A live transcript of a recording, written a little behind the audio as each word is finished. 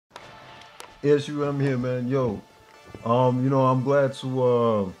ASUM here, man. Yo, I'm glad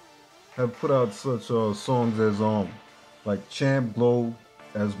to have put out such songs as like Champ Glow,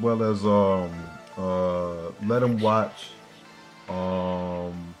 as well as Let 'Em Watch,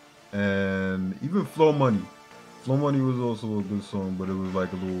 um, and even Flow Money. Flow Money was also a good song, but it was a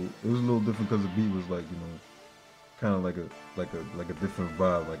little different because the beat was like, kind of like a different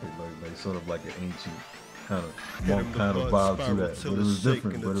vibe, like sort of like an ancient kind of monk kind of vibe to that. But it was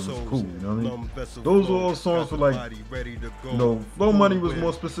different, but it was cool. You know what I mean? Those were all songs for like, Flow Money was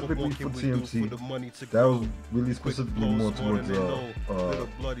more specifically for TMT. That was really specifically more towards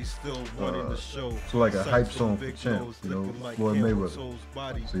so like a hype song for Champ, Floyd Mayweather. So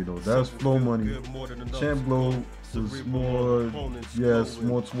that's Flow Money. Champ Glow was more, yes,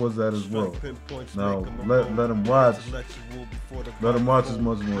 more towards that as well. Now let them watch. Let them watch is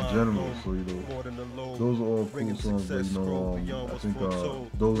much more general. So those are all cool songs. But I think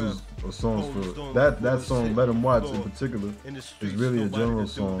those are songs for that song. Let them watch in particular is really a general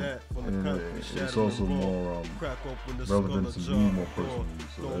song, and it's also more relevant to me more personally.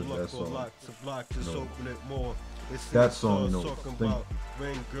 So that song, that song, I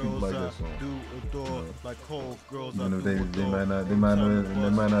think people like that song. They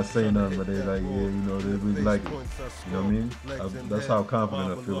might not say nothing, but they like, yeah, they really like it. You know what I mean? That's how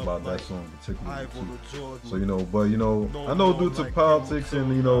confident I feel about that song particularly too. So but I know due to politics and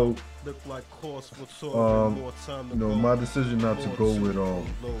my decision not to go with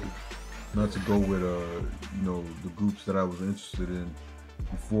the groups that I was interested in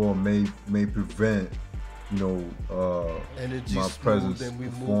before may prevent my presence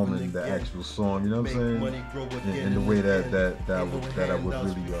performing the actual song, you know what I'm saying? In the way that I would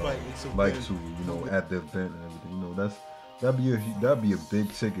really like to, at the event and everything. That'd be a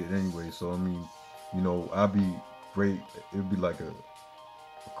big ticket anyway. So I mean, I'd be great. It'd be like a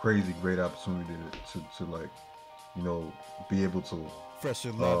crazy great opportunity to like, be able to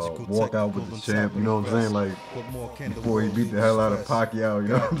walk out with the champ, you know what I'm saying? Like before he beat the hell out of Pacquiao, you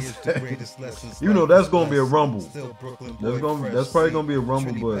know what I'm saying? That's gonna be a rumble. That's probably gonna be a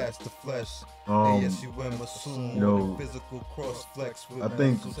rumble, but I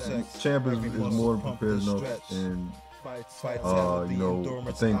think champ is more prepared enough, and I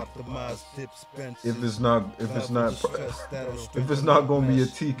think if it's not gonna be a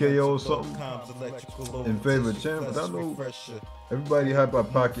TKO or something in favor of champ, but I know everybody hype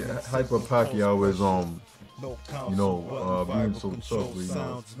up Pacquiao as being so tough.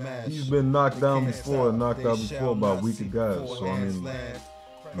 But, he's been knocked out before by weaker guys. So I mean,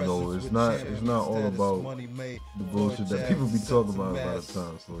 it's not all about the bullshit that people be talking about a lot of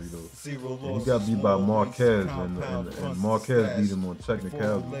times. So he got beat by Marquez, and Marquez beat him on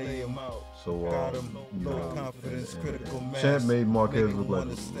technicality. So and Champ made Marquez look like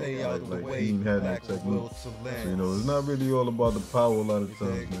he ain't had no technique. So it's not really all about the power a lot of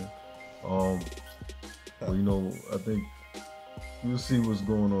times, man. But I think we'll see what's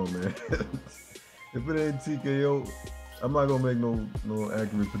going on, man. If it ain't TKO, I'm not gonna make no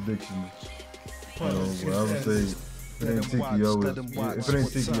accurate predictions. But I would say if it ain't TKO, it's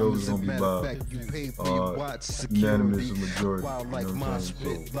gonna be by unanimous majority. You know what I'm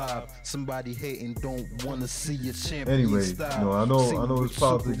saying? So, somebody hating don't wanna see your champion. Anyway, I know it's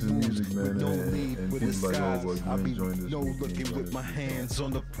politics and music, man, and people like, oh, well, you ain't joined this. No looking with my hands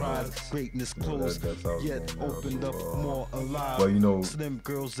on the prize, greatness closed, yet opened up more alive. But slim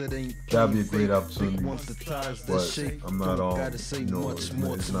girls that ain't that'd be a great opportunity. But I'm not gotta say much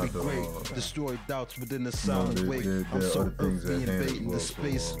more it's to not be great. Destroy doubts within the silent way. I'm so earthy invading the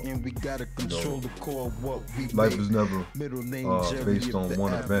space, and we gotta control the core of what we life is never middle name based on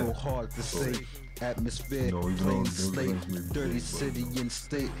one event. Hard to say. Atmosphere, even plain though slate, dirty city and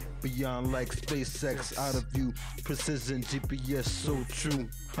state, beyond like SpaceX, out of view, precision GPS so true.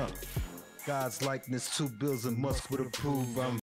 God's likeness, 2 bills and Musk would approve. I'm